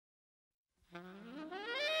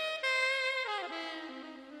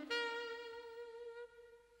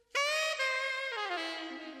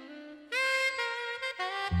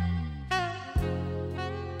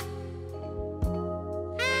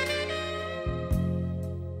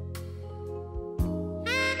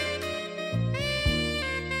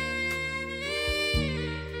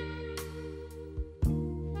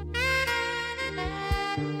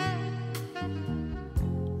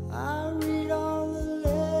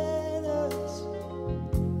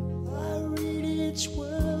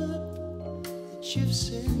you've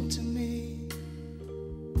sent to me,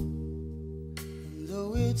 and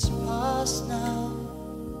though it's past now,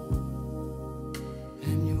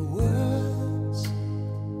 and your words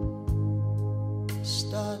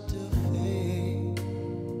start to fade,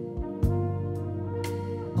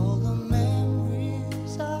 all the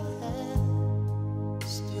memories I had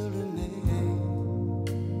still remain.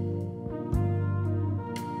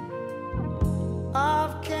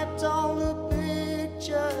 I've kept all the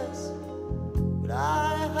pictures, but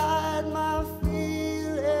I hide my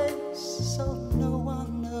feelings so no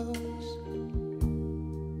one knows.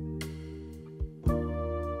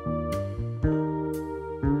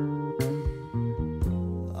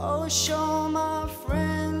 Oh, sure, my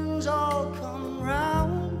friends all come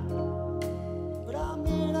round, but I'm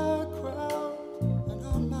in a crowd and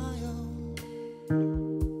on my own.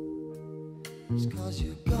 It's 'cause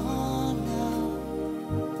you're gone now,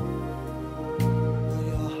 but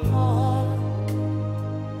your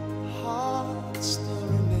heart still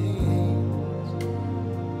remains,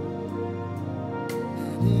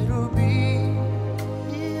 and it'll be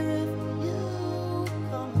here if you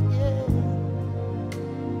come again.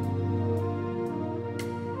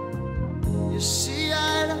 You see,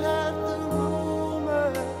 I'd heard the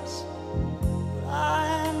rumors, but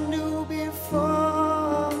I knew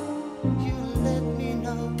before you let me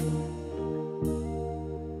know.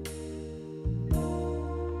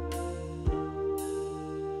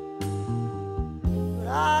 But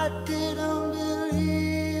I didn't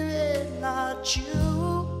believe it, not you.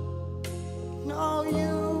 No,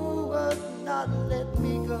 you would not let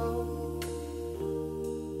me go.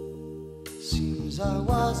 Seems I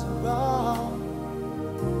was wrong.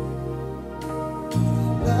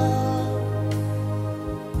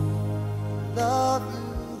 Love you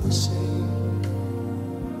the same.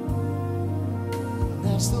 And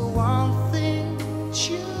that's the one thing that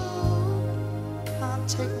you can't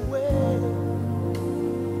take away.